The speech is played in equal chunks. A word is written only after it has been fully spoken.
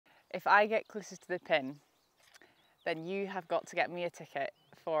If I get closest to the pin, then you have got to get me a ticket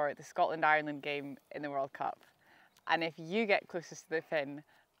for the Scotland-Ireland game in the World Cup. And if you get closest to the pin,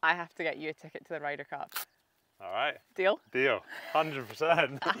 I have to get you a ticket to the Ryder Cup. All right. Deal? Deal.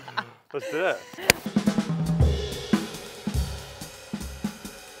 100%. Let's do it.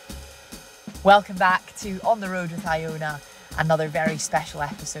 Welcome back to On the Road with Iona, another very special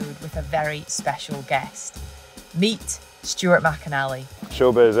episode with a very special guest. Meet Stuart McInally.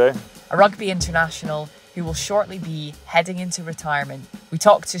 Showbiz, eh? A rugby international who will shortly be heading into retirement. We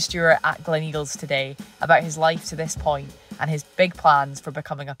talked to Stuart at Gleneagles today about his life to this point and his big plans for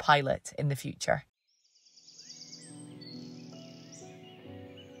becoming a pilot in the future.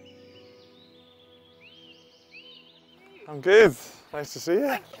 I'm good. Nice to see you.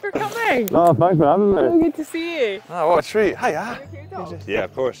 Thank you for coming. No, thanks for having me. So good to see you. Oh, what a treat. Hiya. Yeah,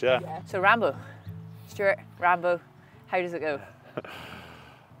 of course, yeah. So Rambo, Stuart, Rambo, how does it go?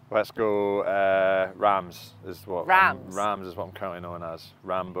 Let's go Rams is what Rams. Rams is what I'm currently known as.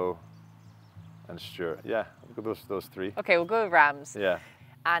 Rambo and Stuart. Yeah, we'll go those three. Okay, we'll go with Rams. Yeah.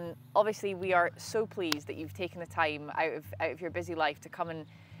 And obviously we are so pleased that you've taken the time out of your busy life to come and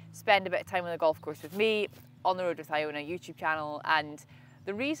spend a bit of time on the golf course with me, On the Road with Iona YouTube channel. And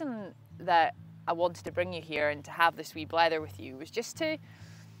the reason that I wanted to bring you here and to have this wee blether with you was just to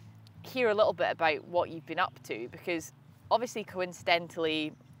hear a little bit about what you've been up to, because obviously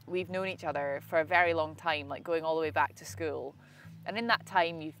coincidentally we've known each other for a very long time, like going all the way back to school. And in that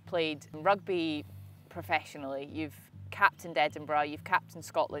time you've played rugby professionally, you've captained Edinburgh, you've captained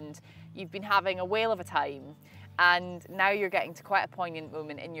Scotland, you've been having a whale of a time, and now you're getting to quite a poignant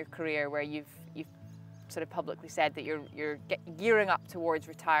moment in your career where you've sort of publicly said that you're gearing up towards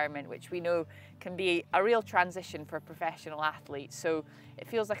retirement, which we know can be a real transition for a professional athlete. So it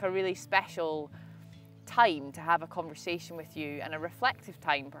feels like a really special time to have a conversation with you, and a reflective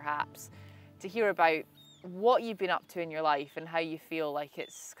time perhaps, to hear about what you've been up to in your life and how you feel like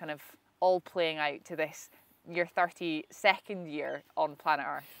it's kind of all playing out to this, your 32nd year on planet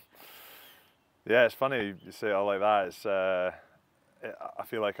Earth. Yeah, it's funny you say it all like that. It's I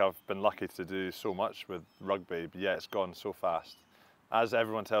feel like I've been lucky to do so much with rugby, but yeah, it's gone so fast, as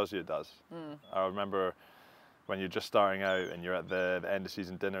everyone tells you it does. I remember when you're just starting out and you're at the end of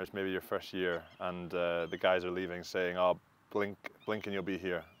season dinners, maybe your first year, and the guys are leaving saying, "Oh, blink and you'll be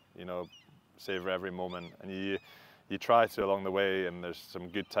here," you know, savor every moment. And you try to along the way, and there's some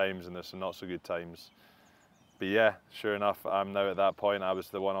good times and there's some not so good times. But yeah, sure enough, I'm now at that point. I was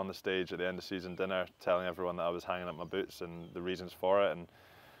the one on the stage at the end of season dinner telling everyone that I was hanging up my boots and the reasons for it. And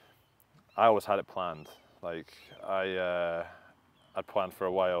I always had it planned. Like I'd planned for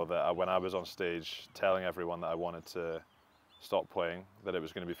a while that when I was on stage telling everyone that I wanted to stop playing, that it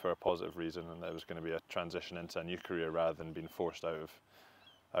was going to be for a positive reason, and that it was going to be a transition into a new career rather than being forced out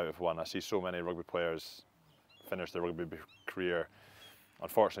of one. I see so many rugby players finish their rugby career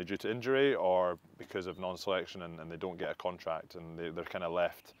unfortunately due to injury or because of non-selection, and they don't get a contract, and they're kind of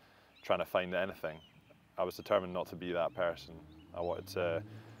left trying to find anything. I was determined not to be that person. I wanted to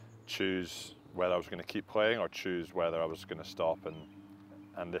choose whether I was going to keep playing or choose whether I was going to stop,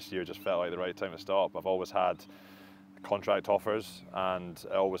 and this year just felt like the right time to stop. I've always had contract offers, and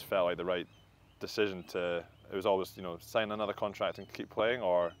it always felt like the right decision it was always, you know, sign another contract and keep playing,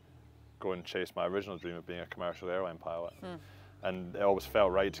 or go and chase my original dream of being a commercial airline pilot. And it always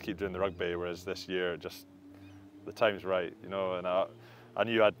felt right to keep doing the rugby, whereas this year, just the time's right, you know. And I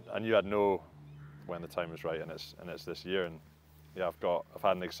knew I'd know when the time was right, and it's this year. And yeah, I've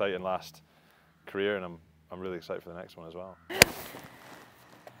had an exciting last career, and I'm really excited for the next one as well.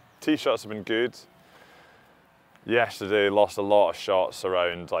 Tee shots have been good. Yesterday, lost a lot of shots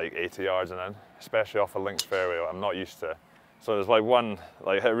around like 80 yards and in, especially off a links fairway. I'm not used to. So there's like one,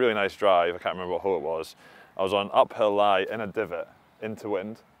 hit a really nice drive. I can't remember what hole it was. I was on uphill lie in a divot into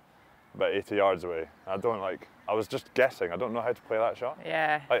wind, about 80 yards away. I was just guessing. I don't know how to play that shot.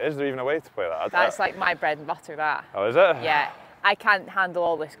 Yeah. Like, is there even a way to play that? That's like my bread and butter, that. Oh, is it? Yeah. I can't handle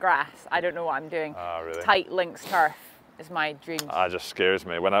all this grass. I don't know what I'm doing. Oh, really? Tight links turf is my dream. That just scares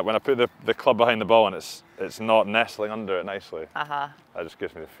me. When I put the club behind the ball and it's not nestling under it nicely, that just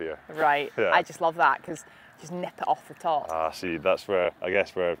gives me the fear. Right. Yeah. I just love that, because just nip it off the top. Ah, see, that's where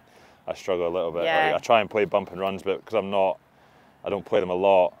I struggle a little bit. Yeah. Like, I try and play bump and runs, but because I don't play them a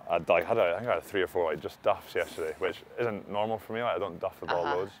lot. I think I had 3 or 4 just duffs yesterday, which isn't normal for me. Like, I don't duff the ball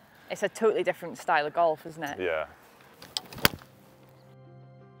loads. It's a totally different style of golf, isn't it? Yeah.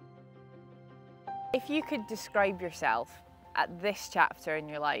 If you could describe yourself at this chapter in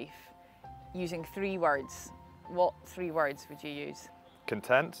your life using 3 words, what 3 words would you use?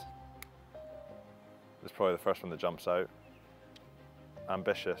 Content is probably the first one that jumps out.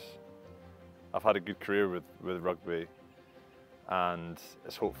 ambitious. I've had a good career with rugby, and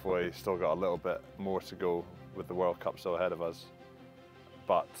it's hopefully still got a little bit more to go with the World Cup still ahead of us.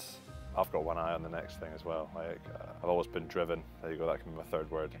 But I've got one eye on the next thing as well. Like, I've always been driven. There you go, that can be my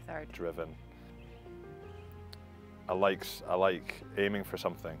third word. Your third. Driven. I like aiming for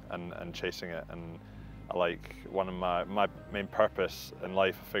something and chasing it, and I like one of my main purpose in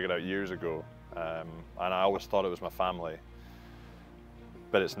life I figured out years ago, and I always thought it was my family,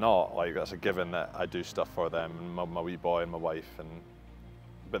 but it's not. Like, that's a given that I do stuff for them, and my wee boy and my wife,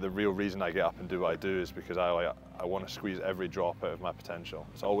 but the real reason I get up and do what I do is because I want to squeeze every drop out of my potential.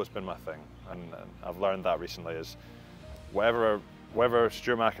 It's always been my thing, and I've learned that recently is whatever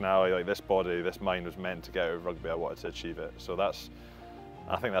Stuart McInally, like this body, this mind was meant to get out of rugby, I wanted to achieve it. So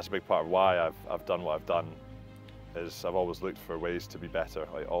I think that's a big part of why I've done what I've done, is I've always looked for ways to be better,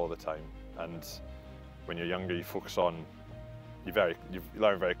 like all the time. And when you're younger, you focus on, you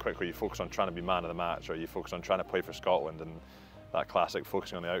learn very quickly, you focus on trying to be man of the match, or you focus on trying to play for Scotland, and that classic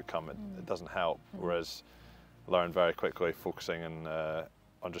focusing on the outcome, it doesn't help. Whereas I learned very quickly focusing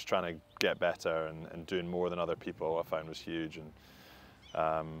on just trying to get better and doing more than other people, I found was huge.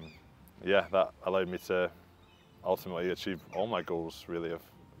 And yeah, that allowed me to ultimately achieve all my goals, really, of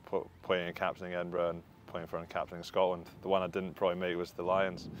playing and captaining Edinburgh and playing for and captaining Scotland. The one I didn't probably make was the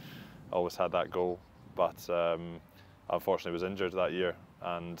Lions. I always had that goal, but unfortunately was injured that year,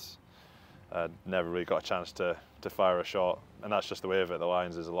 and never really got a chance to fire a shot. And that's just the way of it. The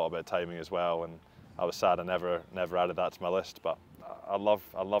Lions is a lot about timing as well, and I was sad I never added that to my list, but I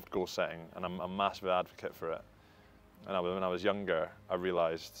loved goal setting, and I'm a massive advocate for it. And when I was younger, I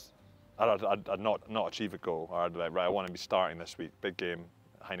realised I'd not achieve a goal, or I'd be like, right, I want to be starting this week, big game,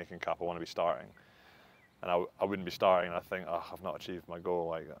 Heineken Cup, I want to be starting. And I wouldn't be starting, and I think, oh, I've not achieved my goal,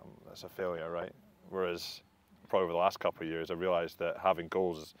 like, that's a failure, right? Whereas, probably over the last couple of years, I realised that having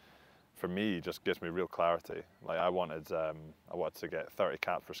goals, for me, just gives me real clarity. Like, I wanted to get 30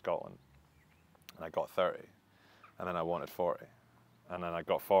 caps for Scotland, and I got 30, and then I wanted 40, and then I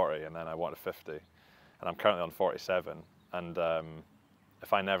got 40, and then I wanted 50. And I'm currently on 47, and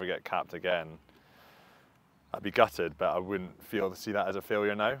if I never get capped again, I'd be gutted, but I wouldn't see that as a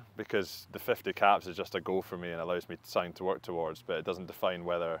failure now, because the 50 caps is just a goal for me and allows me something to work towards, but it doesn't define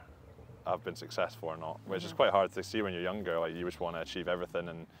whether I've been successful or not, which is quite hard to see when you're younger. Like, you just want to achieve everything,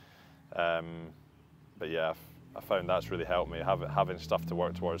 and but yeah, I found that's really helped me. Having stuff to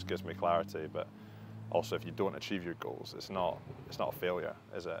work towards gives me clarity, but also if you don't achieve your goals, it's not a failure,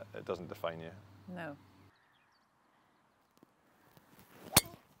 is it? It doesn't define you. No.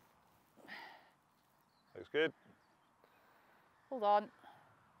 Looks good. Hold on.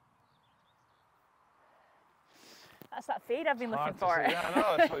 That's that fade I've been looking for. Yeah, I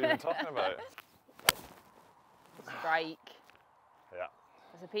know, that's what you've been talking about. Strike. Yeah.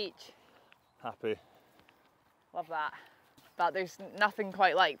 There's a peach. Happy. Love that. But there's nothing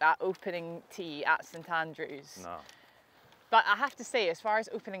quite like that opening tee at St Andrews. No. But I have to say, as far as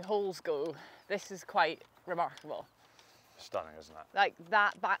opening holes go, this is quite remarkable. Stunning, isn't it? Like,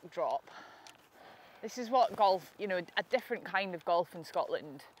 that backdrop. This is what golf, you know, a different kind of golf in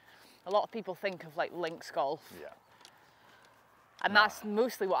Scotland. A lot of people think of like links golf. Yeah. And that's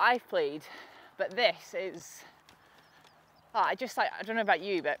mostly what I've played. But this is, I don't know about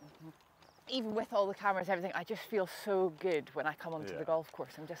you, but even with all the cameras and everything, I just feel so good when I come onto the golf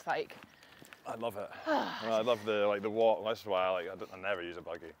course. I'm just like, I love it. I love the walk. That's why I never use a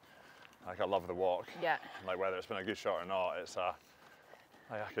buggy. Like, I love the walk. yeah. Like, whether it's been a good shot or not, it's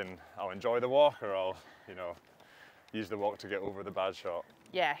I'll enjoy the walk, or I'll, use the walk to get over the bad shot.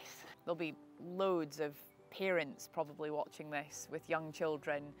 Yes. There'll be loads of parents probably watching this with young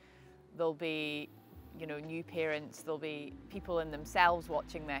children. There'll be, new parents. There'll be people in themselves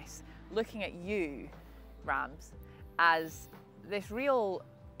watching this, looking at you, Rams, as this real,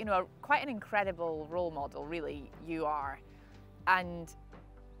 quite an incredible role model, really, you are. And,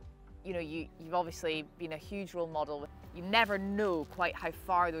 you've obviously been a huge role model. You never know quite how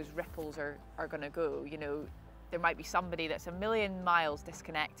far those ripples are going to go. There might be somebody that's a million miles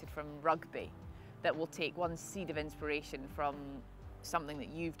disconnected from rugby that will take one seed of inspiration from something that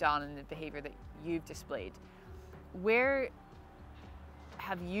you've done and the behaviour that you've displayed. Where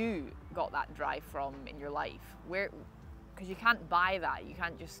have you got that drive from in your life? Because you can't buy that. You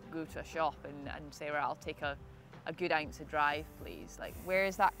can't just go to a shop and say, right, I'll take a good ounce of drive, please. Like, where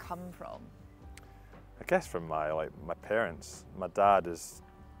has that come from? I guess from my parents. My dad is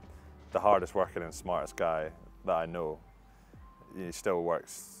the hardest working and smartest guy that I know. He still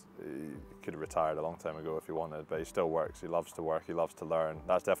works. He could have retired a long time ago if he wanted, but he still works. He loves to work. He loves to learn.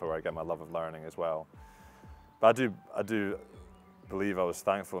 That's definitely where I get my love of learning as well. But I do believe I was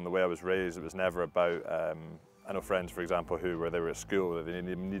thankful in the way I was raised. It was never about, I know friends, for example, who were at school, they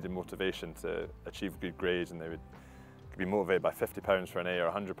needed motivation to achieve good grades, and they would be motivated by £50 for an A or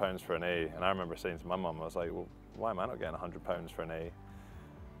 £100 for an A. And I remember saying to my mum, I was like, well, why am I not getting £100 for an A?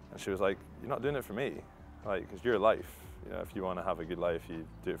 And she was like, you're not doing it for me. Like, it's your life. You know, if you want to have a good life, you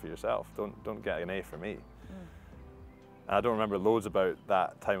do it for yourself. Don't get an A for me. And I don't remember loads about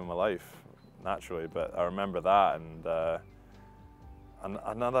that time in my life, naturally, but I remember that. And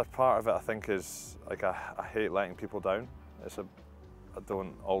another part of it, I think, is like I hate letting people down. I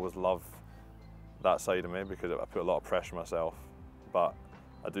don't always love that side of me because I put a lot of pressure on myself. But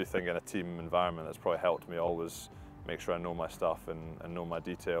I do think in a team environment, it's probably helped me always make sure I know my stuff and know my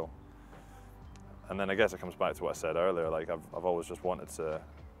detail. And then I guess it comes back to what I said earlier. Like I've always just wanted to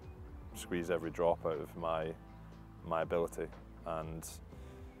squeeze every drop out of my ability, and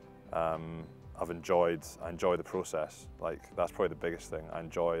I enjoy the process. Like that's probably the biggest thing. I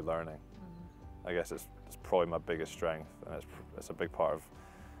enjoy learning. I guess it's probably my biggest strength, and it's a big part of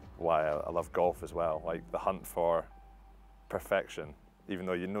why I love golf as well. Like the hunt for perfection, even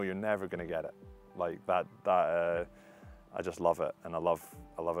though you know you're never going to get it. Like that I just love it, and I love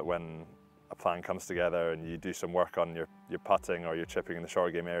it when a plan comes together and you do some work on your putting or your chipping in the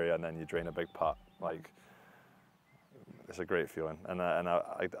short game area, and then you drain a big putt. Like it's a great feeling, and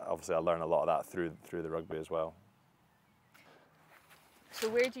I obviously I learn a lot of that through the rugby as well. So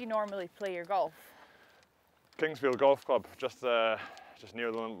where do you normally play your golf? Kingsfield Golf Club, just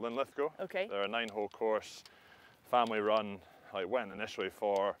near Linlithgow. Okay. They're a 9-hole course, family run. I went initially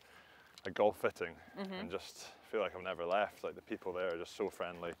for a golf fitting, and just feel like I've never left. Like the people there are just so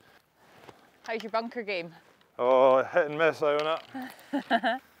friendly. How's your bunker game? Oh, hit and miss, Iona.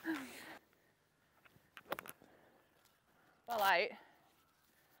 Well out.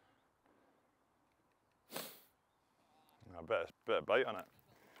 A bit of bite on it.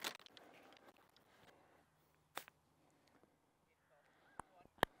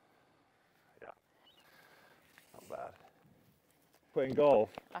 Yeah, not bad. Playing golf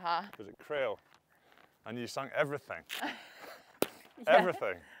was at Crail, and you sunk everything. Yeah,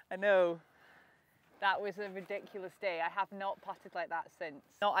 everything. I know. That was a ridiculous day. I have not putted like that since.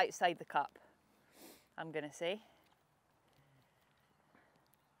 Not outside the cup, I'm gonna say.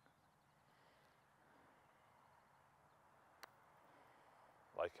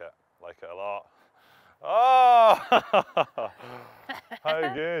 Like it a lot. Oh!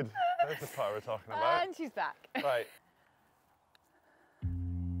 How good. That's the part we're talking about. And she's back. Right.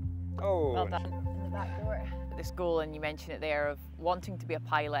 Oh. Well done. In the back door. This goal, and you mentioned it there, of wanting to be a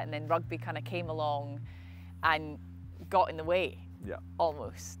pilot, and then rugby kind of came along and got in the way. Yeah.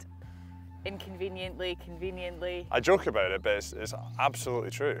 Almost. Inconveniently, conveniently. I joke about it, but it's absolutely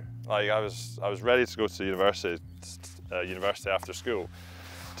true. Like I was ready to go to university after school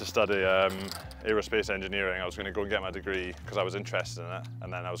to study aerospace engineering. I was going to go and get my degree because I was interested in it,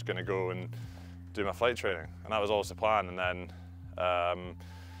 and then I was going to go and do my flight training, and that was always the plan. And then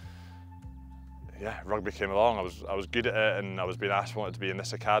yeah, rugby came along. I was good at it, and I was being asked wanted to be in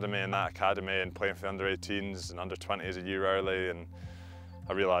this academy and that academy, and playing for the under-18s and under-20s a year early. And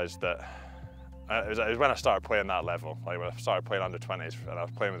I realised that it was when I started playing that level, like when I started playing under-20s and I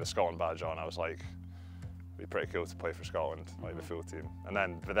was playing with the Scotland badge on, I was like, it'd be pretty cool to play for Scotland, like the full team.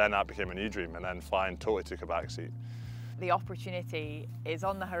 But then that became a new dream, and then flying totally took a backseat. The opportunity is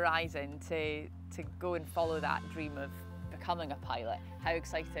on the horizon to go and follow that dream of becoming a pilot. How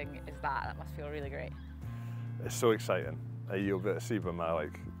exciting is that? That must feel really great. It's so exciting. You'll be able to see by my,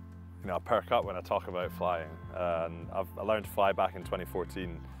 I perk up when I talk about flying. And I learned to fly back in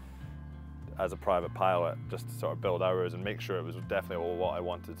 2014 as a private pilot, just to sort of build hours and make sure it was definitely all what I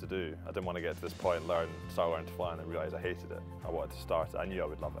wanted to do. I didn't want to get to this point and start learning to fly and then realise I hated it. I wanted to start it. I knew I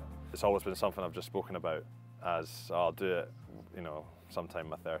would love it. It's always been something I've just spoken about as I'll do it, sometime in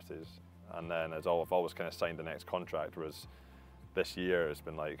my 30s. And then I've always kind of signed the next contract, whereas this year it's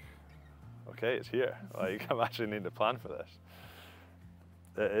been like, okay, it's here. Like I'm actually needing to plan for this.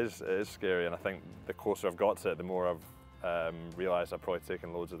 It is scary, and I think the closer I've got to it, the more I've realised I've probably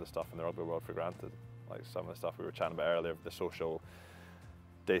taken loads of the stuff in the rugby world for granted. Like some of the stuff we were chatting about earlier, the social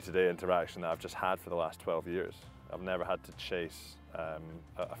day-to-day interaction that I've just had for the last 12 years. I've never had to chase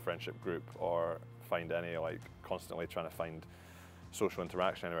a friendship group or find any, constantly trying to find social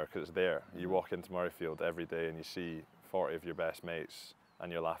interaction anywhere, because it's there. You walk into Murrayfield every day and you see 40 of your best mates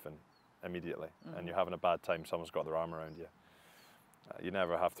and you're laughing immediately, and you're having a bad time, someone's got their arm around you. You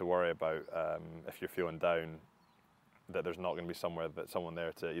never have to worry about, if you're feeling down, that there's not going to be someone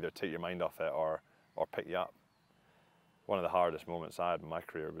there to either take your mind off it or pick you up. One of the hardest moments I had in my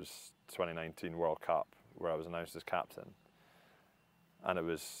career was 2019 World Cup, where I was announced as captain. And it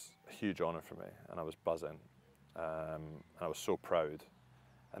was a huge honour for me, and I was buzzing, and I was so proud.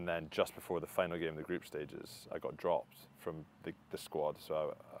 And then just before the final game of the group stages, I got dropped from the squad.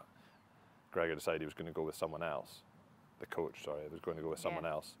 So Gregor decided he was going to go with someone else. The coach, sorry, was going to go with someone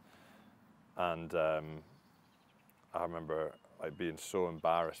else. And I remember being so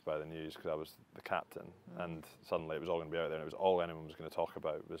embarrassed by the news because I was the captain, and suddenly it was all going to be out there, and it was all anyone was going to talk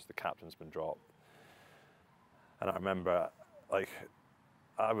about was the captain's been dropped. And I remember, like,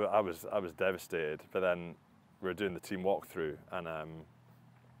 I was devastated. But then we were doing the team walkthrough, and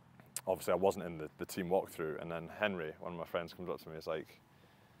obviously I wasn't in the team walkthrough. And then Henry, one of my friends, comes up to me. He's like,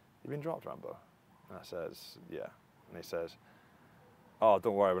 "You been dropped, Rambo?" And I says, "Yeah." And he says, "Oh,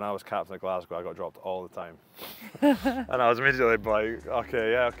 don't worry, when I was captain of Glasgow, I got dropped all the time." And I was immediately like,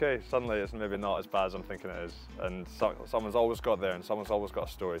 okay, yeah, okay. Suddenly it's maybe not as bad as I'm thinking it is. And someone's always got there, and someone's always got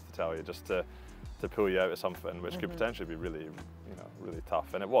a story to tell you, just to pull you out of something which could potentially be really, really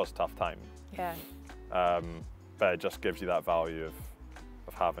tough. And it was a tough time. Yeah. But it just gives you that value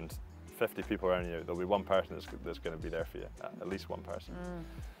of having 50 people around you. There'll be one person that's going to be there for you, at least one person.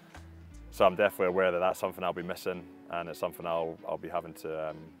 So I'm definitely aware that that's something I'll be missing, and it's something I'll be having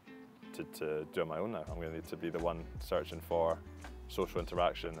to do on my own now. I'm going to need to be the one searching for social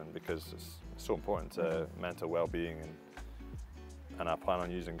interaction, and because it's so important to mental well-being, and I plan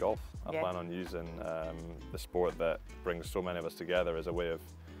on using golf. I plan on using the sport that brings so many of us together as a way of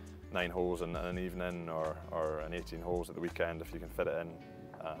 9 holes in an evening, or an 18 holes at the weekend if you can fit it in.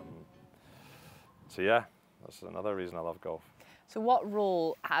 So yeah, that's another reason I love golf. So what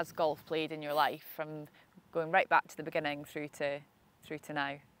role has golf played in your life, from going right back to the beginning through to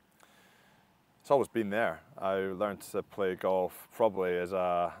now? It's always been there. I learned to play golf probably as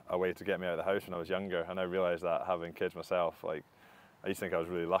a way to get me out of the house when I was younger, and I realised that having kids myself, like, I used to think I was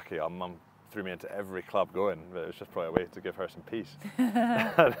really lucky. Our mum threw me into every club going, but it was just probably a way to give her some peace.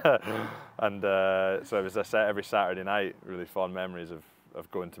 And so it was every Saturday night, really fond memories of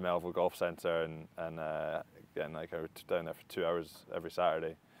going to Melville Golf Centre and getting like down there for 2 hours every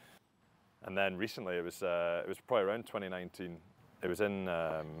Saturday. And then recently it was probably around 2019. It was in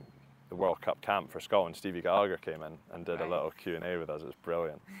the World Cup camp for Scotland. Stevie Gallagher came in and did a little Q&A with us. It was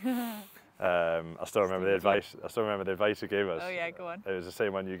brilliant. I still remember the advice. I still remember the advice he gave us. Oh yeah, go on. It was the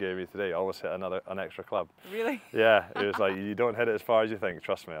same one you gave me today. Always hit an extra club. Really? Yeah. It was like, you don't hit it as far as you think.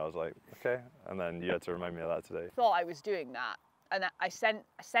 Trust me. I was like, okay. And then you had to remind me of that today. Thought I was doing that, and I sent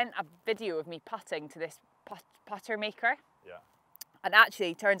a video of me putting to this putter maker. Yeah. And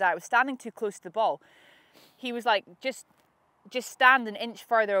actually, turns out I was standing too close to the ball. He was like, just stand an inch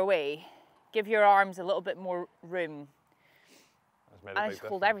further away, give your arms a little bit more room. And I just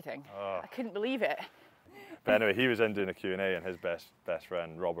pulled everything. I couldn't believe it. But anyway, he was in doing a Q&A, and his best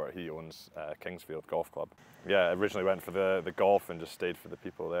friend, Robert, he owns Kingsfield Golf Club. Yeah, originally went for the golf and just stayed for the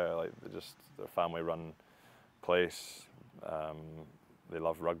people there. Like, they're family-run place. They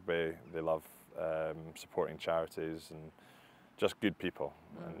love rugby. They love supporting charities, and just good people.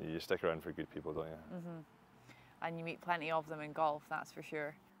 And you stick around for good people, don't you? And you meet plenty of them in golf, that's for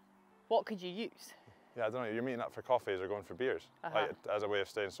sure. What could you use? Yeah, I don't know, you're meeting up for coffees or going for beers, like, as a way of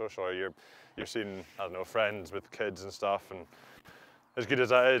staying social, or you're seeing, I don't know, friends with kids and stuff. And as good as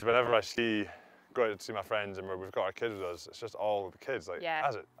that is, whenever I go out to see my friends and we've got our kids with us, it's just all the kids, like,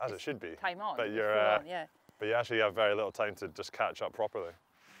 as it should be. Time on. But but you actually have very little time to just catch up properly.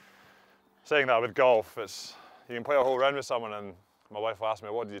 Saying that with golf, you can play a whole round with someone, and my wife will ask me,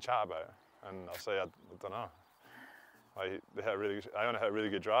 "What did you chat about?" And I'll say, "I don't know." Like, Iona hit a really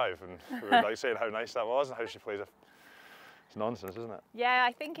good drive, and we were like saying how nice that was and how she plays it. It's nonsense, isn't it? Yeah,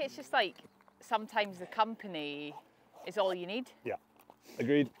 I think it's just like sometimes the company is all you need. Yeah,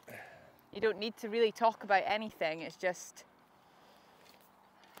 agreed. You don't need to really talk about anything. It's just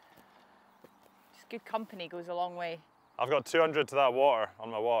good company goes a long way. I've got 200 to that water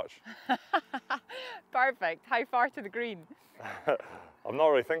on my watch. Perfect. How far to the green? I'm not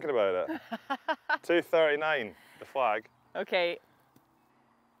really thinking about it. 239, the flag. Okay.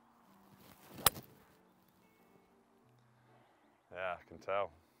 Yeah, I can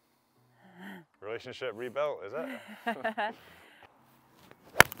tell. Relationship rebuilt, is it?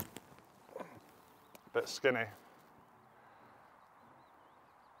 Bit skinny.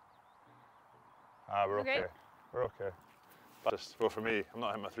 Ah, we're okay. We're okay. Well, for me, I'm not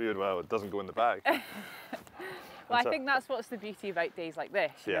hitting my 3-wood well. It doesn't go in the bag. Well, I think that's what's the beauty about days like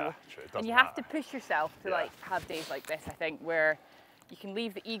this. You know? True. And you have to push yourself to like have days like this, I think, where you can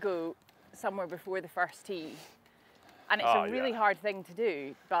leave the ego somewhere before the first tee. And it's a really hard thing to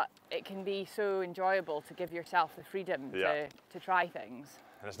do, but it can be so enjoyable to give yourself the freedom to try things.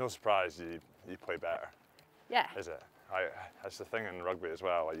 And it's no surprise you play better. Yeah. Is it? That's the thing in rugby as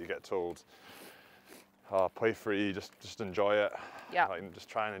well. Like you get told, "Oh, play free, just enjoy it." Yeah. Like just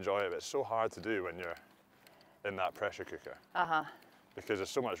try and enjoy it. But it's so hard to do when you're in that pressure cooker. Because there's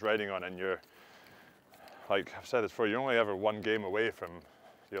so much riding on it, and you're, like I've said this before, you're only ever one game away from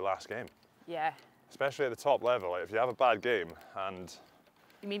your last game. Yeah. Especially at the top level. Like if you have a bad game and.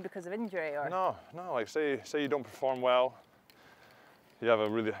 You mean because of injury or? No. Like say you don't perform well. You have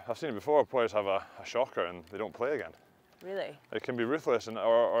I've seen it before. Players have a shocker and they don't play again. Really? It can be ruthless, and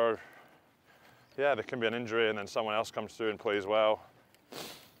or yeah, there can be an injury and then someone else comes through and plays well.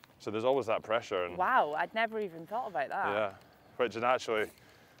 So there's always that pressure. And wow, I'd never even thought about that. yeah, which is actually,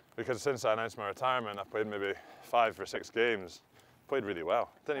 because since I announced my retirement, I played maybe 5 or 6 games. Played really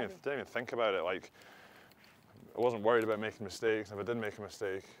well. Didn't even think about it. Like I wasn't worried about making mistakes. If I did make a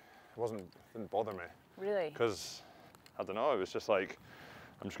mistake, didn't bother me. Really? Because I don't know. It was just like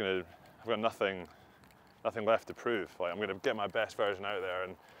I've got nothing left to prove. Like I'm gonna get my best version out there,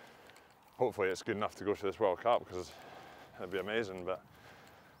 and hopefully it's good enough to go to this World Cup, because it'd be amazing. But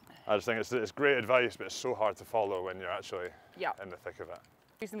I just think it's great advice, but it's so hard to follow when you're actually in the thick of it.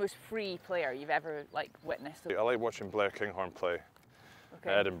 Who's the most free player you've ever witnessed? I like watching Blair Kinghorn play Okay.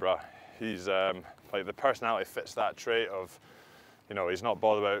 at Edinburgh. He's like the personality fits that trait of, he's not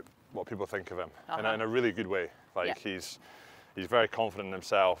bothered about what people think of him in a really good way. Like he's very confident in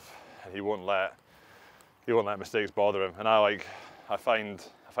himself, and he won't let mistakes bother him. And I find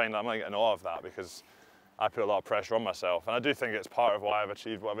I'm like in awe of that, because I put a lot of pressure on myself, and I do think it's part of why I've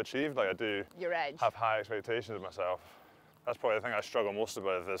achieved what I've achieved. Like I do Your edge. have high expectations of myself. That's probably the thing I struggle most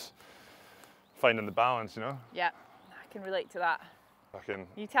with, is finding the balance, Yeah, I can relate to that.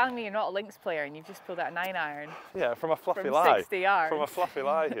 You telling me you're not a links player and you've just pulled out a 9-iron? Yeah, from a fluffy from lie. 60 yards. From a fluffy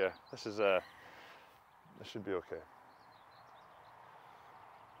lie here. This should be okay.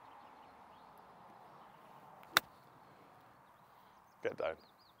 Get down.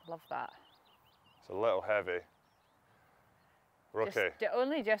 Love that. It's a little heavy. We're okay.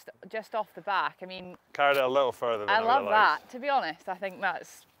 Only just off the back. I mean, Carried it a little further than I love realised. that. To be honest, I think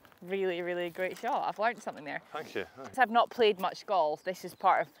that's really, really great shot. I've learned something there. Thank you. Since I've not played much golf, this is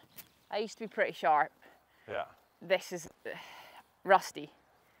part of. I used to be pretty sharp. Yeah. This is rusty.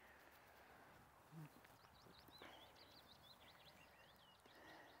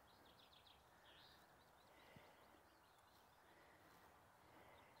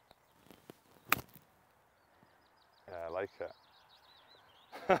 Yeah, I like it.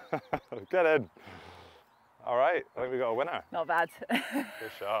 Get in. All right, I think we got a winner. Not bad.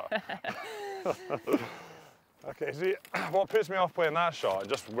 Good shot. Okay, see, what puts me off playing that shot,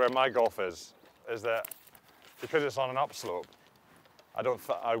 just where my golf is that because it's on an upslope,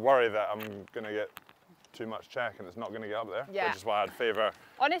 I worry that I'm going to get too much check and it's not going to get up there, Yeah. which is why I'd favour.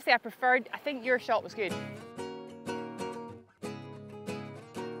 Honestly, I think your shot was good.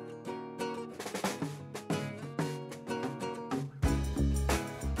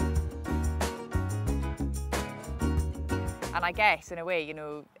 And I guess, in a way,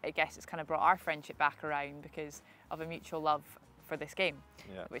 it's kind of brought our friendship back around because of a mutual love for this game,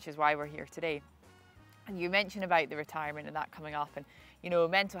 which is why we're here today. And you mentioned about the retirement and that coming up, and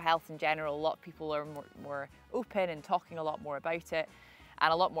mental health in general. A lot of people are more open and talking a lot more about it,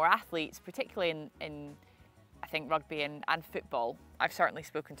 and a lot more athletes, particularly in I think rugby and football. I've certainly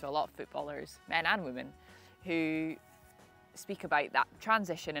spoken to a lot of footballers, men and women, who speak about that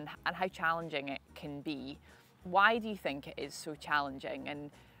transition and how challenging it can be. Why do you think it is so challenging,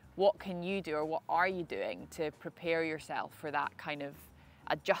 and what can you do, or what are you doing to prepare yourself for that kind of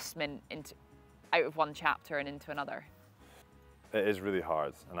adjustment out of one chapter and into another? It is really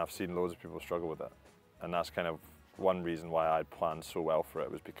hard, and I've seen loads of people struggle with it, and that's kind of one reason why I planned so well for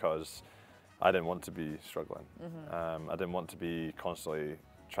it, was because I didn't want to be struggling. I didn't want to be constantly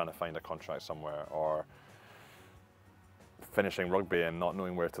trying to find a contract somewhere, or finishing rugby and not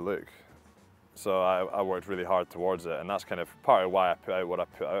knowing where to look. So I worked really hard towards it, and that's kind of part of why I put out what I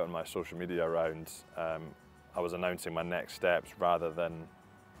put out on my social media around. I was announcing my next steps rather than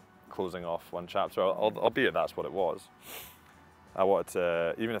closing off one chapter, albeit that's what it was. I wanted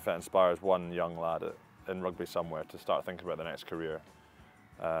to, even if it inspires one young lad in rugby somewhere to start thinking about their next career,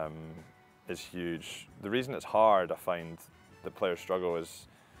 is huge. The reason it's hard, I find, that players struggle is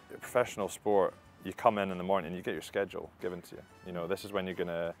professional sport. You come in the morning and you get your schedule given to you. This is when you're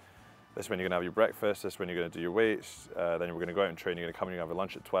gonna have your breakfast, this is when you're going to do your weights, then we're going to go out and train, you're going to come and you're going to have your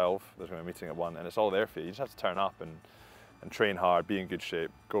lunch at 12, there's going to be a meeting at 1, and it's all there for you. You just have to turn up and train hard, be in good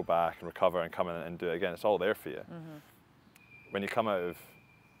shape, go back and recover and come in and do it again. It's all there for you. When you come out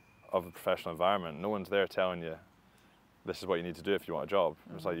of a professional environment, no one's there telling you this is what you need to do if you want a job.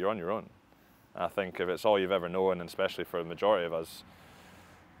 It's like you're on your own. And I think if it's all you've ever known, and especially for the majority of us,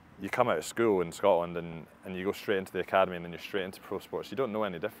 you come out of school in Scotland and you go straight into the academy and then you're straight into pro sports. You don't know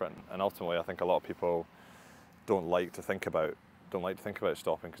any different. And ultimately, I think a lot of people don't like to think about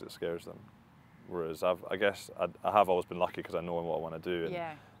stopping because it scares them. Whereas I guess I have always been lucky because I know what I want to do. And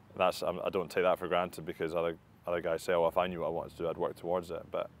Yeah. I don't take that for granted, because other guys say, well, if I knew what I wanted to do, I'd work towards it.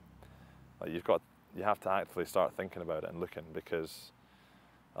 But like, you have to actively start thinking about it and looking, because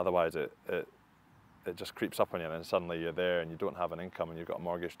otherwise it just creeps up on you, and then suddenly you're there and you don't have an income and you've got a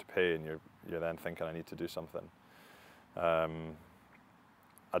mortgage to pay, and you're then thinking, I need to do something. I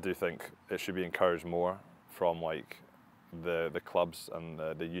do think it should be encouraged more from like the clubs and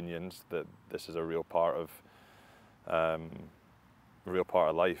the unions, that this is a real part of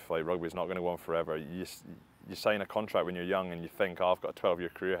life. Like, rugby's not going to go on forever. You sign a contract when you're young and you think, oh, I've got a 12-year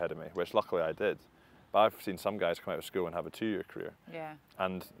career ahead of me, which luckily I did. But I've seen some guys come out of school and have a 2-year career. Yeah.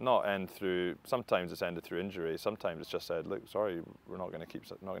 And sometimes it's ended through injury, sometimes it's just said, look, sorry, we're not going to keep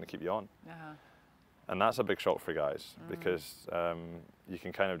you on. Uh-huh. And that's a big shock for guys, because you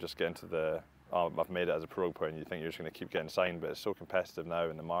can kind of just get into I've made it as a pro player, and you think you're just going to keep getting signed, but it's so competitive now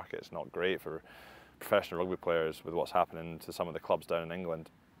in the market, it's not great for professional rugby players with what's happening to some of the clubs down in England.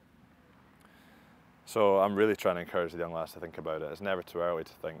 So I'm really trying to encourage the young lads to think about it. It's never too early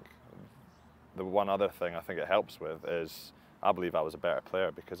to think. The one other thing I think it helps with is, I believe I was a better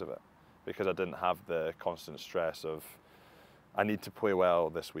player because of it, because I didn't have the constant stress of, I need to play well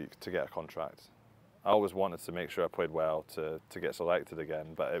this week to get a contract. I always wanted to make sure I played well to get selected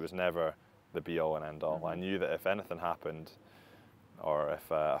again, but it was never the be-all and end-all. Mm-hmm. I knew that if anything happened, or if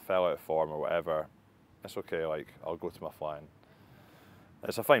I fell out of form or whatever, it's okay, like, I'll go to my flying.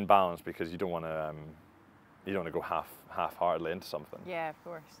 It's a fine balance, because you don't want to go half-heartedly into something. Yeah, of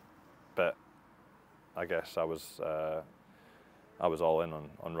course. But I guess I was all in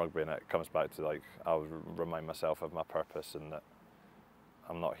on rugby, and it comes back to, like, I'll remind myself of my purpose, and that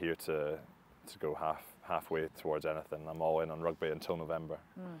I'm not here to go halfway towards anything. I'm all in on rugby until November,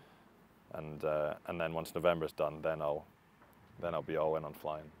 and then once November's done, then I'll be all in on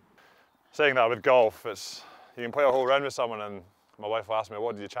flying. Saying that with golf, you can play a whole round with someone, and my wife will ask me,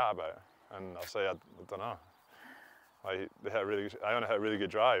 "What did you chat about?" And I'll say, "I don't know." Like, Iona hit a really good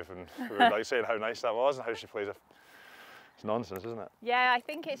drive, and we were like saying how nice that was and how she plays it. It's nonsense, isn't it? Yeah, I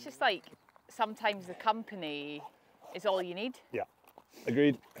think it's just like, sometimes the company is all you need. Yeah,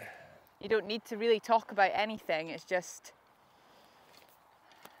 agreed. You don't need to really talk about anything. It's just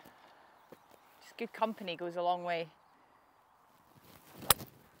good company goes a long way.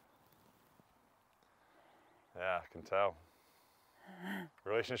 Yeah, I can tell.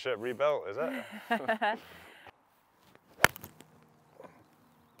 Relationship rebuilt, is it?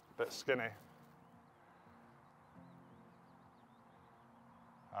 Bit skinny.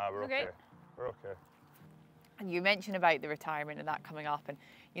 We're okay. We're okay. And you mentioned about the retirement and that coming up, and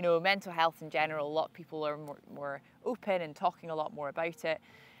you know, mental health in general, a lot of people are more open and talking a lot more about it,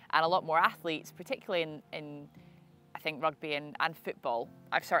 and a lot more athletes, particularly in I think rugby and football.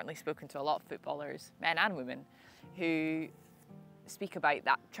 I've certainly spoken to a lot of footballers, men and women, who speak about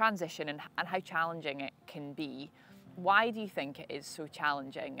that transition and how challenging it can be. Why do you think it is so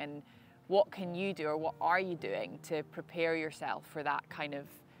challenging, and what can you do, or what are you doing to prepare yourself for that kind of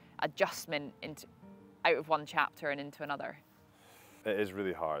adjustment out of one chapter and into another? It is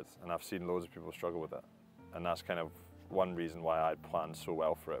really hard, and I've seen loads of people struggle with it, and that's kind of one reason why I planned so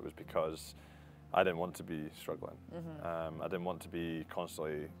well for it, was because I didn't want to be struggling. I didn't want to be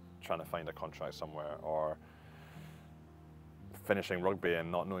constantly trying to find a contract somewhere, or finishing rugby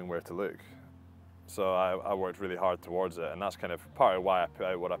and not knowing where to look. So I worked really hard towards it, and that's kind of part of why I put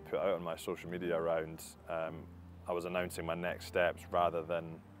out what I put out on my social media around. I was announcing my next steps rather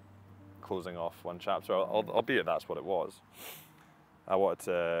than closing off one chapter, albeit that's what it was. I wanted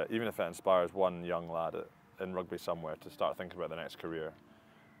to, even if it inspires one young lad in rugby somewhere to start thinking about their next career,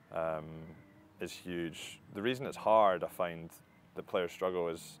 is huge. The reason it's hard, I find, that players struggle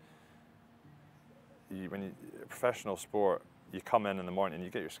is professional sport, you come in the morning and you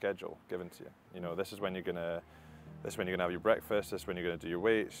get your schedule given to you. You know, this is when you're gonna have your breakfast, this is when you're gonna do your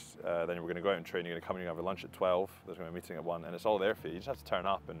weights, then we're gonna go out and train, you're gonna come and you're gonna have a lunch at 12, there's gonna be a meeting at 1, and it's all there for you. You just have to turn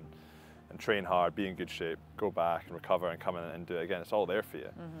up and train hard, be in good shape, go back and recover and come in and do it again. It's all there for you.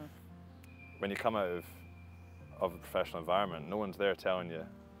 When you come out of a professional environment, no one's there telling you,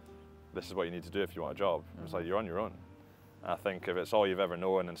 this is what you need to do if you want a job. It's like, you're on your own. And I think if it's all you've ever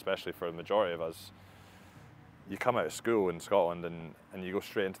known, and especially for the majority of us, you come out of school in Scotland and you go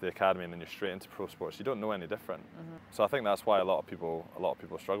straight into the academy and then you're straight into pro sports. You don't know any different. So I think that's why a lot of people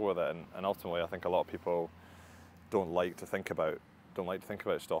struggle with it, and ultimately I think a lot of people don't like to think about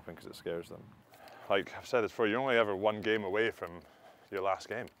stopping because it scares them. like I've said this before, you're only ever one game away from your last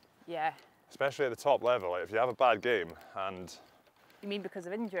game. Yeah. Especially at the top level. Like if you have a bad game and... You mean because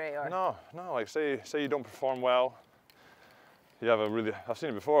of injury or? No, like say you don't perform well, you have a really, I've seen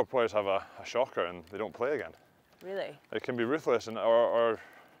it before, players have a shocker and they don't play again. Really? It can be ruthless, and or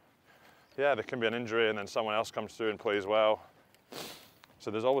yeah, there can be an injury and then someone else comes through and plays well.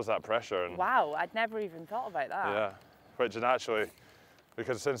 So there's always that pressure. And wow, I'd never even thought about that. yeah, which is actually,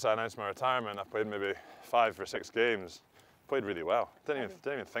 because since I announced my retirement, I played maybe 5 or 6 games, played really well. Didn't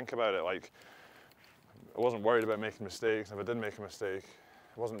even think about it. Like, I wasn't worried about making mistakes. If I did make a mistake,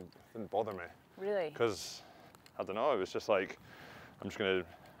 didn't bother me. Really? Because I don't know, it was just like, I've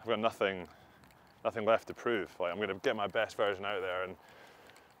got nothing left to prove. Like I'm gonna get my best version out there, and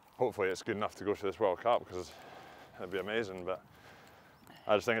hopefully it's good enough to go to this World Cup, because it'd be amazing. But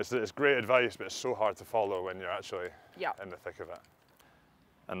I just think it's great advice, but it's so hard to follow when you're actually in the thick of it.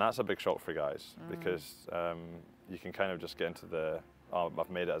 And that's a big shock for guys, because you can kind of just get into the, oh, I've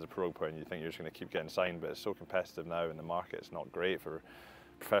made it as a pro player, and you think you're just going to keep getting signed, but it's so competitive now in the market. It's not great for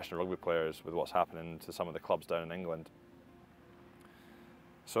professional rugby players with what's happening to some of the clubs down in England.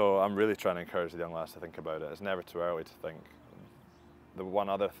 So I'm really trying to encourage the young lads to think about it. It's never too early to think. The one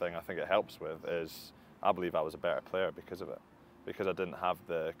other thing I think it helps with is I believe I was a better player because of it, because I didn't have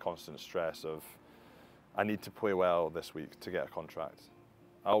the constant stress of I need to play well this week to get a contract.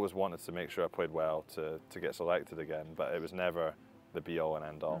 I always wanted to make sure I played well to get selected again, but it was never the be-all and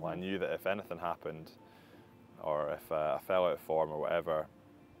end-all. I knew that if anything happened, or if I fell out of form or whatever,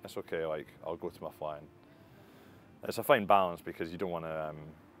 it's okay, like I'll go to my flying. It's a fine balance, because you don't want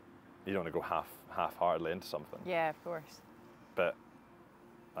to go half-heartedly into something. Yeah, of course. But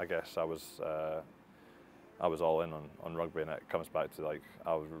I guess I was all in on rugby, and it comes back to, like,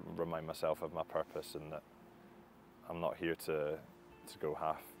 I'll remind myself of my purpose, and that I'm not here to go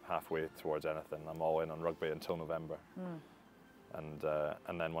halfway towards anything. I'm all in on rugby until November, and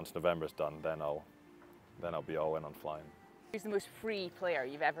then once November's done, then I'll be all in on flying. Who's the most free player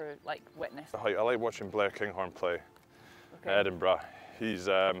you've ever witnessed? I like watching Blair Kinghorn play Okay. at Edinburgh. He's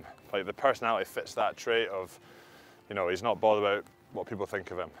like, the personality fits that trait of, he's not bothered about what people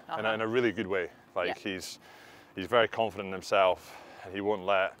think of him, in a really good way. Like he's very confident in himself, and he won't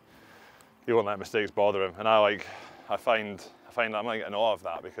let mistakes bother him. And I find I'm like in awe of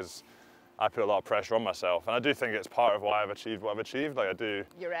that, because I put a lot of pressure on myself, and I do think it's part of why I've achieved what I've achieved. Like I do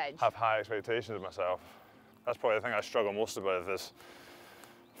have high expectations of myself. That's probably the thing I struggle most about, is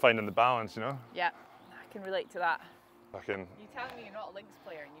finding the balance, Yeah, I can relate to that. You telling me you're not a links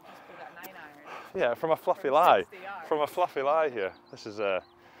player and you've just played that 9-iron? Yeah, from a fluffy lie. From a fluffy lie here. This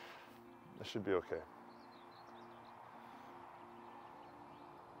should be okay.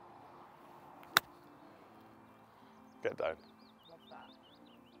 Get down. Love that.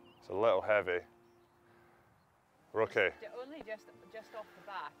 It's a little heavy. We're okay. Only just off the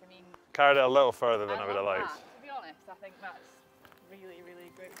back. I mean, carried it a little further than I would have liked. To be honest, I think that's really, really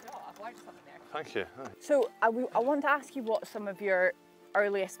great shot. I've learned something there. Thank you. So I want to ask you what some of your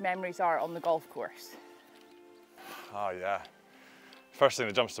earliest memories are on the golf course. Oh yeah. First thing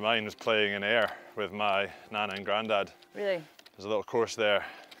that jumps to mind was playing in air with my nana and granddad. Really? There's a little course there.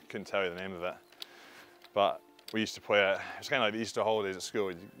 Couldn't tell you the name of it, but we used to play it. It was kind of like the Easter holidays at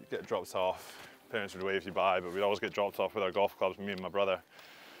school. You'd get dropped off. Parents would wave you by, but we'd always get dropped off with our golf clubs, me and my brother.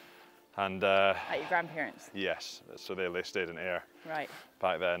 And at your grandparents? Yes, so they stayed in air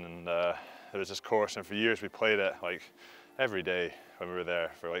back then, and there was this course, and for years we played it like every day when we were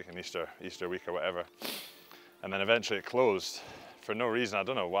there for like an Easter week or whatever. And then eventually it closed for no reason. I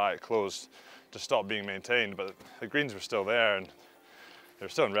don't know why it closed, just stopped being maintained, but the greens were still there and they were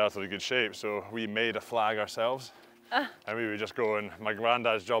still in relatively good shape, so we made a flag ourselves. And we would just go, and my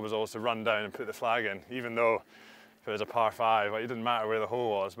granddad's job was always to run down and put the flag in, even though if it was a par 5, like, it didn't matter where the hole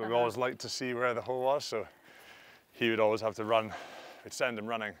was, but we always liked to see where the hole was, so he would always have to run. We'd send him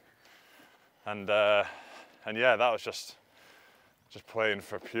running. And yeah, that was just playing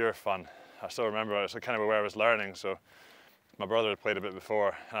for pure fun. I still remember it was kind of where I was learning, so my brother had played a bit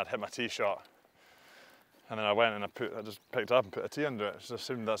before, and I'd hit my tee shot. And then I went and I just picked it up and put a tee under it, just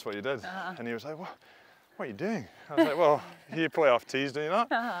assumed that's what you did. And he was like, what are you doing? I was like, well, you play off tees, do you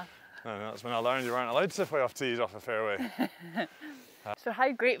not? And that's when I learned you weren't allowed to play off tees off a fairway. So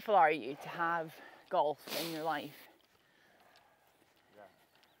how grateful are you to have golf in your life?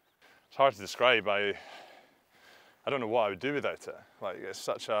 It's hard to describe. I don't know what I would do without it. Like, it's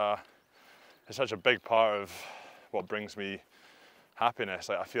such a big part of what brings me happiness.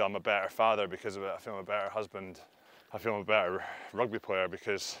 Like, I feel I'm a better father because of it. I feel I'm a better husband. I feel I'm a better rugby player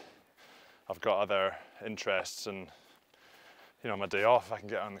because I've got other interests, and you know, my day off, I can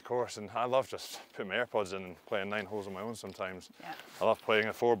get on the course, and I love just putting my AirPods in and playing 9 holes on my own sometimes. Yeah. I love playing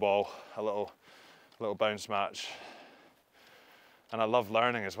a 4-ball, a little bounce match. And I love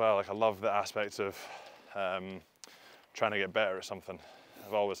learning as well. Like, I love the aspect of trying to get better at something.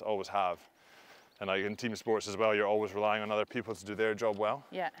 I've always have. And like in team sports as well, you're always relying on other people to do their job well.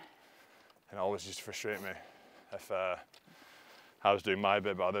 Yeah. And it always used to frustrate me if I was doing my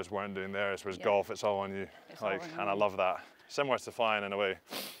bit but others weren't doing theirs. Whereas golf, it's all on you. It's like, all on and you. I love that. Similar to flying in a way.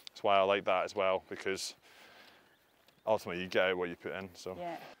 That's why I like that as well, because ultimately you get out what you put in. So.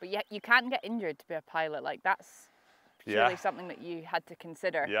 Yeah, but you can get injured to be a pilot. Like, that's surely something that you had to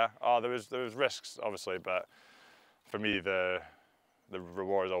consider. Yeah. Oh, there was risks obviously, but for me the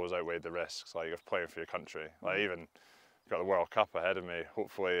rewards always outweighed the risks. Like, of playing for your country. Like, even got the World Cup ahead of me,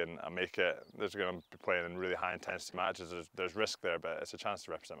 hopefully, and I make it. There's going to be playing in really high intensity matches. There's risk there, but it's a chance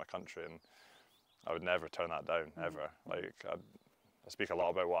to represent my country, and I would never turn that down, ever. Like, I speak a lot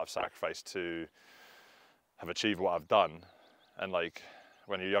about what I've sacrificed to have achieved what I've done, and like,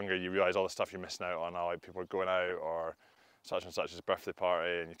 when you're younger, you realise all the stuff you're missing out on. How like, people are going out, or such and such's birthday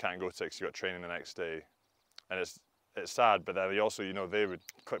party, and you can't go to it because you've got training the next day, and it's sad. But then you also, you know, they would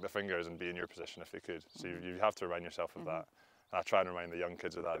click their fingers and be in your position if they could. So you have to remind yourself of that. And I try and remind the young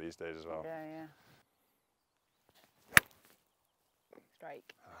kids of that these days as well. Yeah, yeah.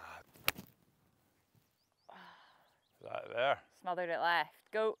 Strike. Is that there? Smothered it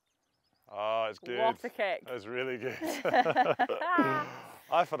left. Go. Oh, it's good. What a kick. It's really good.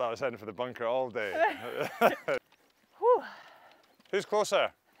 I thought I was heading for the bunker all day. Whew. Who's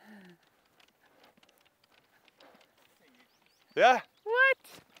closer? Yeah? What?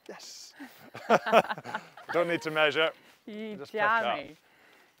 Yes. Don't need to measure. You Just pick up. jammy.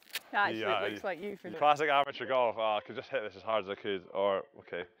 Actually, Yeah, it looks like you for the Classic amateur golf. Oh, I could just hit this as hard as I could, or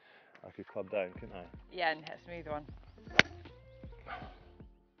okay, I could club down, couldn't I? Yeah, and hit a smooth one.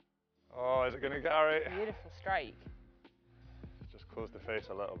 Oh, is it going to Gary? Beautiful strike. Just close the face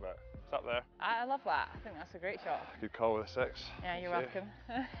a little bit. It's up there. I love that. I think that's a great shot. Good call with a 6. Yeah, you're See? welcome.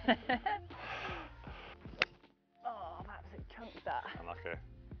 Oh, I've absolutely chunked that. Unlucky.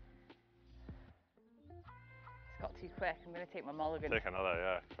 It's got too quick. I'm going to take my mulligan. Take another,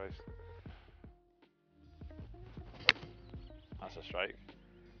 yeah, Christ. That's a strike.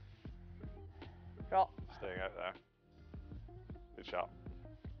 Drop. Staying out there. Good shot.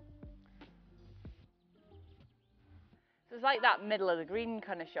 So it's like that middle of the green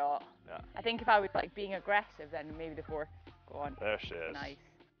kind of shot. Yeah. I think if I was like being aggressive, then maybe the 4. Go on. There she is. Nice.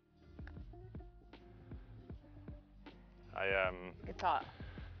 Good thought.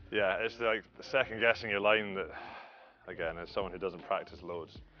 Yeah, it's like second guessing your line that, again, as someone who doesn't practice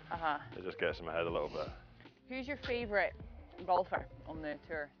loads, it just gets in my head a little bit. Who's your favourite golfer on the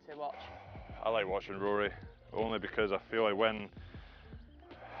tour to watch? I like watching Rory, only because I feel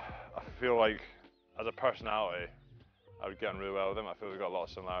like as a personality, I would get on really well with him. I feel we've got a lot of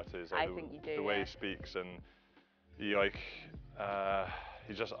similarities. Like I think you do. The way he speaks, and he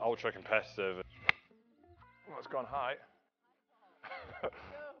he's just ultra competitive. Oh, it's gone high.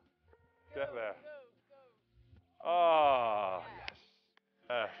 Get there. Oh,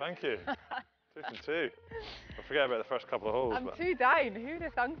 yes. Thank you. 2 from 2. I'll forget about the first couple of holes. I'm 2 down. Who'd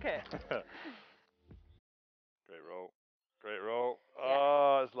have thunk it? Great roll. Great roll. Yeah.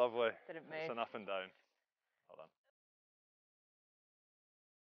 Oh, it's lovely. Didn't move. It's an up and down. Well done.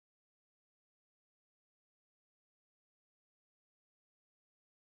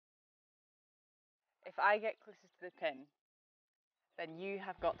 If I get closest to the pin, then you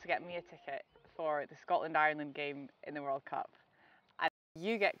have got to get me a ticket for the Scotland-Ireland game in the World Cup. And if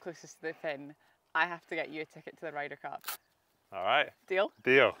you get closest to the pin, I have to get you a ticket to the Ryder Cup. All right. Deal?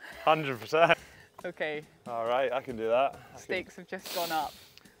 Deal. 100%. Okay. All right, I can do that. Stakes have just gone up.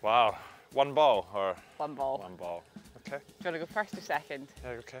 Wow. 1 ball or? 1 ball. 1 ball. Okay. Do you want to go first or second?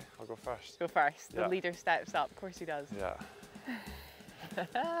 Yeah, okay. I'll go first. Go first. The Yeah. leader steps up. Of course he does. Yeah.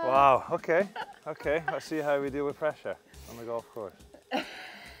 Wow. Okay. Okay. Let's see how we deal with pressure on the golf course.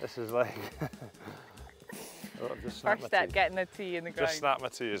 This is like. Oh, just snap First my step, tee. getting the tee in the ground. Just snap my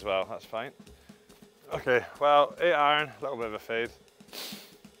tee as well. That's fine. Okay. Well, 8 iron. A little bit of a fade.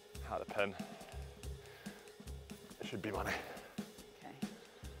 At the pin. It should be money. Okay.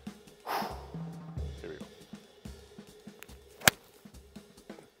 Here we go.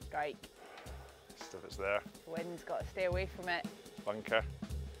 Strike. If it's there. Wind's got to stay away from it. Bunker.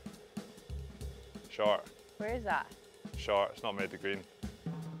 Short. Where is that? Short. It's not made the green.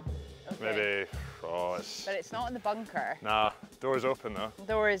 Okay. Maybe. Oh, it's. But it's not in the bunker. Nah. Door's open though. The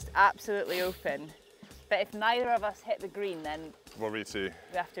door is absolutely open. But if neither of us hit the green, then We'll re-tee.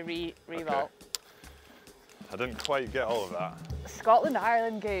 we have to re-vault. I didn't quite get all of that.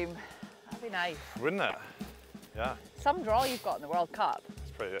 Scotland-Ireland game. That'd be nice. Wouldn't it? Yeah. Some draw you've got in the World Cup.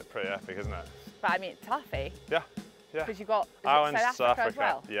 It's pretty epic, isn't it? But I mean, tough, eh? Yeah, yeah. Because you've got Ireland, South Africa as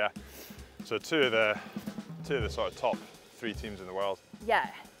well. Yeah. So two of the sort of top 3 teams in the world. Yeah.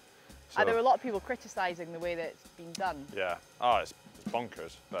 So, There were a lot of people criticising the way that it's been done. Yeah. Oh, it's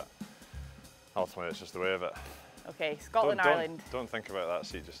bonkers, but ultimately it's just the way of it. Okay, Scotland-Ireland. Don't think about that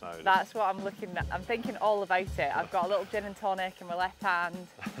seat just now. That's what I'm looking at. I'm thinking all about it. I've got a little gin and tonic in my left hand.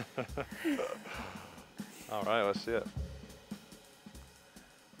 All right, let's see it.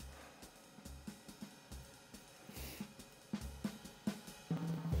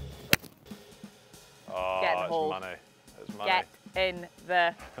 Oh, Get in the it's hole. money. It's money. Get in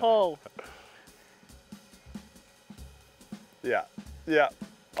the hole. Yeah, yeah.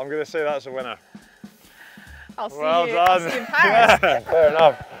 I'm going to say that's a winner. I'll see Well you. done. I'll see you in Paris. Fair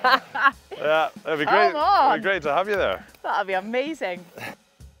enough. Yeah, it'd be great. Come on. It'd be great to have you there. That'll be amazing.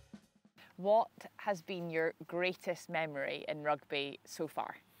 What has been your greatest memory in rugby so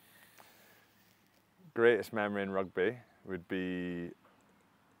far? Greatest memory in rugby would be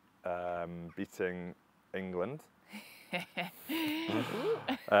beating England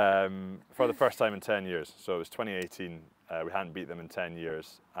for the first time in 10 years. So it was 2018. We hadn't beat them in 10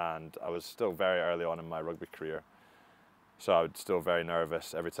 years, and I was still very early on in my rugby career. So I was still very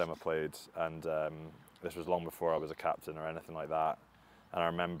nervous every time I played, and this was long before I was a captain or anything like that. And I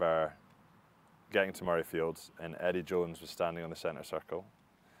remember getting to Murrayfield, and Eddie Jones was standing on the centre circle.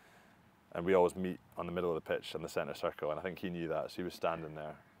 And we always meet on the middle of the pitch in the centre circle, and I think he knew that, so he was standing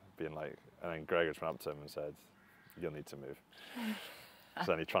there being like, and then Gregor went up to him and said, "You'll need to move."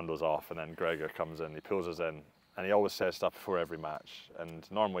 So then he trundles off, and then Gregor comes in, he pulls us in, and he always says stuff before every match. And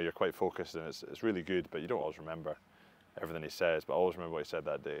normally you're quite focused, and it's really good, but you don't always remember everything he says. But I always remember what he said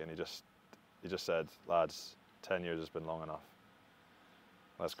that day, and he just said, "Lads, 10 years has been long enough.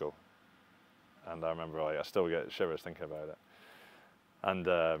 Let's go." And I remember, like, I still get shivers thinking about it. And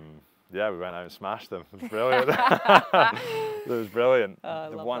yeah, we went out and smashed them. It was brilliant. It was brilliant. Oh,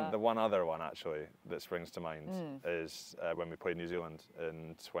 The one other one actually that springs to mind is when we played New Zealand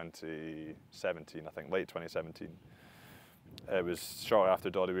in 2017, I think, late 2017. It was shortly after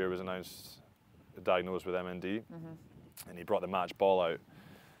Doddy Weir was diagnosed with MND, and he brought the match ball out,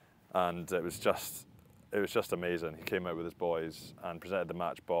 and it was just amazing. He came out with his boys and presented the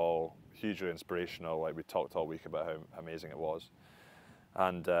match ball, hugely inspirational. Like, we talked all week about how amazing it was.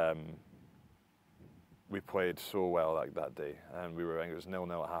 And we played so well that day, and I think it was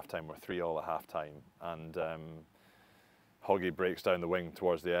 0-0 at half-time, or 3-3 at half-time, and Hoggy breaks down the wing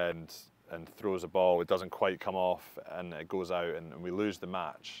towards the end and throws a ball. It doesn't quite come off, and it goes out, and we lose the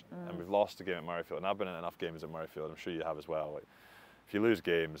match, and we've lost the game at Murrayfield. And I've been in enough games at Murrayfield, I'm sure you have as well. Like, if you lose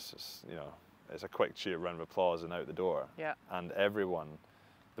games, it's a quick cheer, round of applause, and out the door. Yeah. And everyone,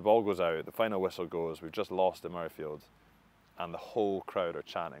 the ball goes out, the final whistle goes, we've just lost at Murrayfield, and the whole crowd are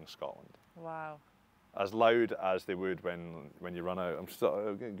chanting Scotland. Wow. As loud as they would when you run out.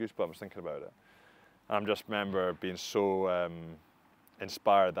 I'm getting goosebumps thinking about it. And I just remember being so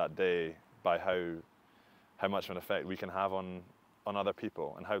inspired that day by how much of an effect we can have on other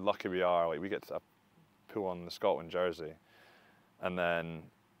people, and how lucky we are. Like, we get to pull on the Scotland jersey, and then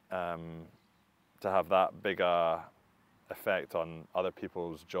to have that big effect on other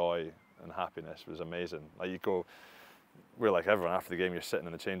people's joy and happiness was amazing. Like, we're like everyone, after the game you're sitting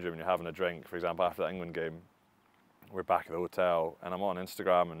in the change room and you're having a drink. For example, after that England game, we're back at the hotel, and I'm on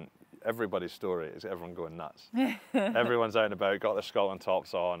Instagram, and everybody's story is everyone going nuts. Everyone's out and about, got their Scotland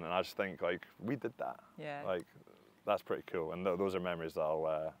tops on, and I just think, like, we did that. Yeah. Like, that's pretty cool, and those are memories that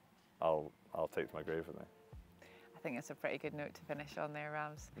I'll take to my grave with me. I think that's a pretty good note to finish on there,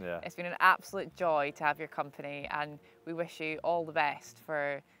 Rams. Yeah. It's been an absolute joy to have your company, and we wish you all the best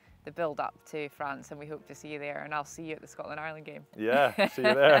for the build up to France, and we hope to see you there, and I'll see you at the Scotland-Ireland game. Yeah, see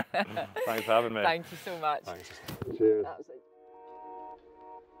you there. Thanks for having me. Thank you so much. Thanks. Cheers.